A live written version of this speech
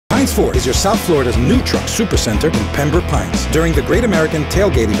Pines Ford is your South Florida's new truck supercenter in Pembroke Pines. During the Great American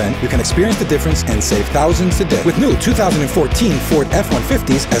Tailgate event, you can experience the difference and save thousands today with new 2014 Ford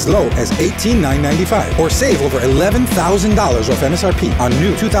F-150s as low as $18,995, or save over $11,000 off MSRP on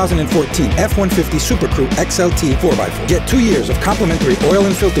new 2014 F-150 Super Crew XLT 4x4. Get 2 years of complimentary oil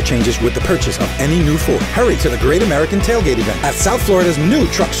and filter changes with the purchase of any new Ford. Hurry to the Great American Tailgate event at South Florida's new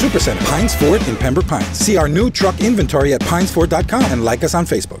truck supercenter, Pines Ford in Pembroke Pines. See our new truck inventory at pinesford.com and like us on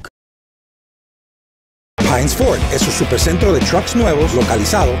Facebook. Pines Ford es su supercentro de trucks nuevos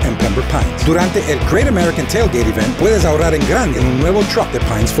localizado en Pembroke Pines. Durante el Great American Tailgate Event puedes ahorrar en grande en un nuevo truck de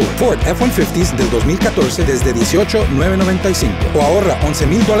Pines Ford. Ford F-150s del 2014 desde $18,995 o ahorra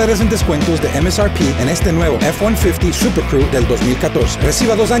 $11,000 en descuentos de MSRP en este nuevo F-150 Super Crew del 2014.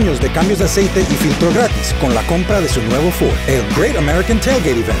 Reciba 2 años de cambios de aceite y filtro gratis con la compra de su nuevo Ford. El Great American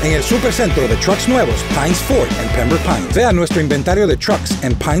Tailgate Event en el supercentro de trucks nuevos Pines Ford en Pembroke Pines. Vea nuestro inventario de trucks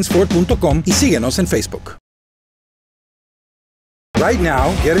en pinesford.com y síguenos en Facebook. Right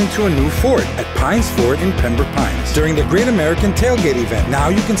now, get into a new Ford at Pines Ford in Pembroke Pines. During the Great American Tailgate event, now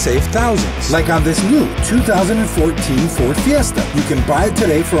you can save thousands. Like on this new 2014 Ford Fiesta. You can buy it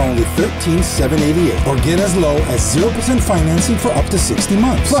today for only $13,788 or get as low as 0% financing for up to 60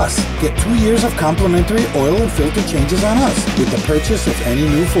 months. Plus, get 2 years of complimentary oil and filter changes on us with the purchase of any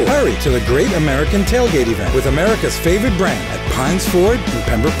new Ford. Hurry to the Great American Tailgate event with America's favorite brand at Pines Ford in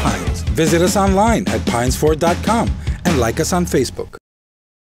Pembroke Pines. Visit us online at pinesford.com and like us on Facebook.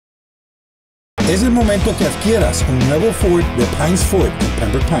 Es el momento que adquieras un nuevo Ford de Pines Ford en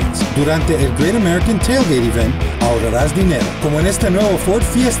Pembroke Pines. Durante el Great American Tailgate Event ahorrarás dinero, como en este nuevo Ford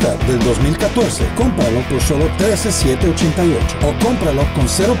Fiesta del 2014. Cómpralo por solo $13,788 o cómpralo con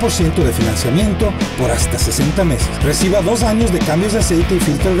 0% de financiamiento por hasta 60 meses. Reciba 2 años de cambios de aceite y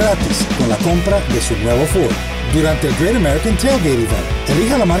filtro gratis con la compra de su nuevo Ford. Durante el Great American Tailgate Event,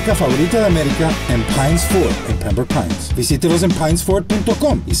 elija la marca favorita de América en Pines Ford en Pembroke Pines. Visítenos en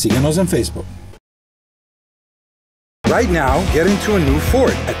pinesford.com y síguenos en Facebook. Right now, get into a new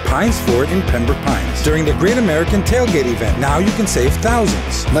Ford at Pines Ford in Pembroke Pines. During the Great American Tailgate event, now you can save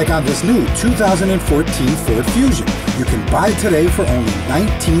thousands. Like on this new 2014 Ford Fusion. You can buy it today for only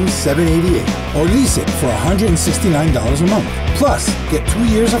 $19,788 or lease it for $169 a month. Plus, get 2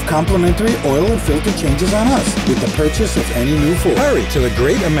 years of complimentary oil and filter changes on us with the purchase of any new Ford. Hurry to the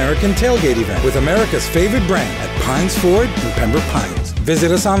Great American Tailgate event with America's favorite brand at Pines Ford in Pembroke Pines.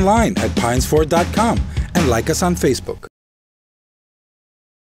 Visit us online at pinesford.com and like us on Facebook.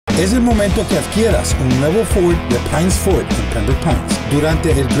 Es el momento que adquieras un nuevo Ford de Pines Ford en Pembroke Pines.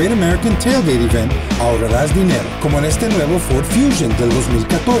 Durante el Great American Tailgate Event ahorrarás dinero, como en este nuevo Ford Fusion del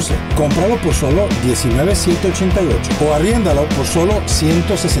 2014. Cómpralo por solo $19,788 o arriéndalo por solo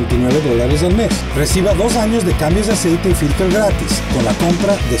 $169 al mes. Reciba 2 años de cambios de aceite y filtro gratis con la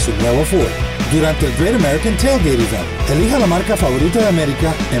compra de su nuevo Ford. Durante el Great American Tailgate Event, elija la marca favorita de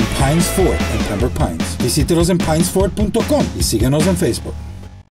América en Pines Ford en Pembroke Pines. Visítenos en pinesford.com y síguenos en Facebook.